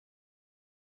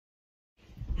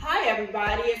Hi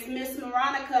everybody, it's Miss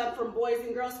Veronica from Boys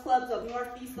and Girls Clubs of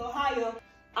Northeast Ohio.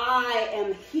 I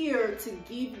am here to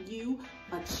give you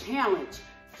a challenge,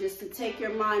 just to take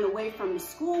your mind away from the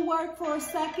schoolwork for a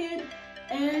second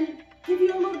and give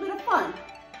you a little bit of fun.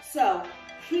 So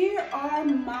here are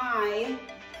my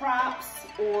props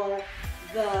or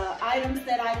the items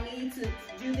that I need to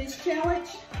do this challenge.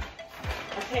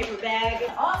 A paper bag.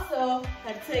 I also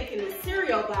have taken the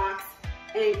cereal box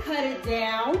and cut it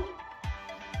down.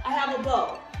 I have a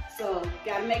bowl, so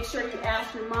gotta make sure you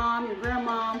ask your mom, your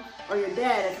grandmom, or your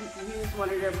dad if you can use one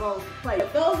of their bowls to play.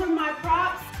 But those are my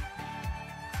props.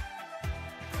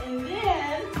 And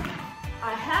then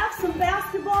I have some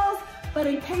basketballs, but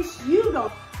in case you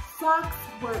don't, socks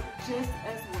work just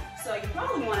as well. So you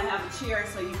probably want to have a chair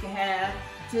so you can have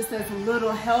just as a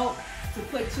little help to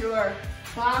put your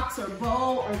box or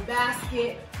bowl or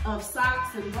basket of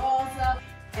socks and balls up.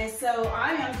 And so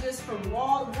I am just from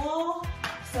wall to wall.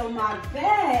 So my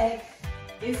bag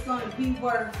is going to be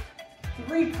worth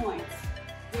 3 points.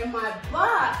 Then my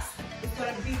box is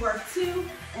going to be worth 2,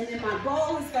 and then my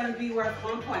bowl is going to be worth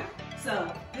 1 point.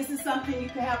 So this is something you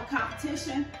can have a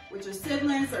competition with your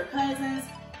siblings or cousins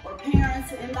or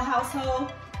parents in the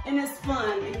household, and it's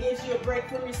fun. It gives you a break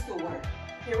from your schoolwork.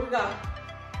 Here we go.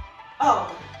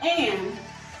 Oh, and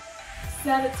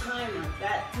set a timer.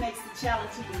 That makes the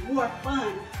challenge even more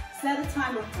fun. Set a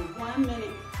timer for 1 minute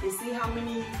and see how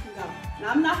many you can go.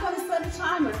 Now, I'm not going to set a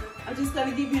timer. I'm just going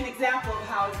to give you an example of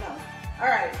how it goes. All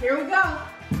right, here we go.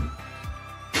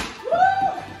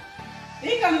 Woo!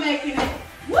 Think I'm making it.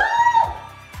 Woo!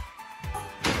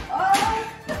 Oh,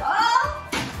 oh,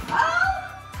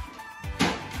 oh!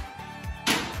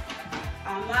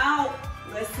 I'm out.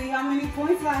 Let's see how many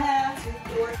points I have. 2,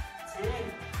 4, 10,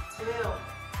 12,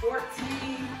 14.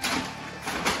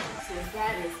 So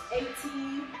that is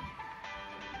 18.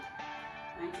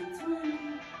 19, 20,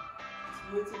 21,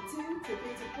 22, 23,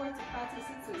 24, 25,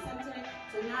 26, 27, 28,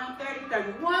 29, 30,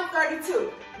 31,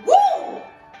 32. Woo!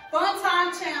 Fun time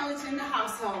challenge in the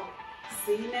household.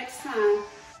 See you next time.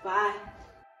 Bye.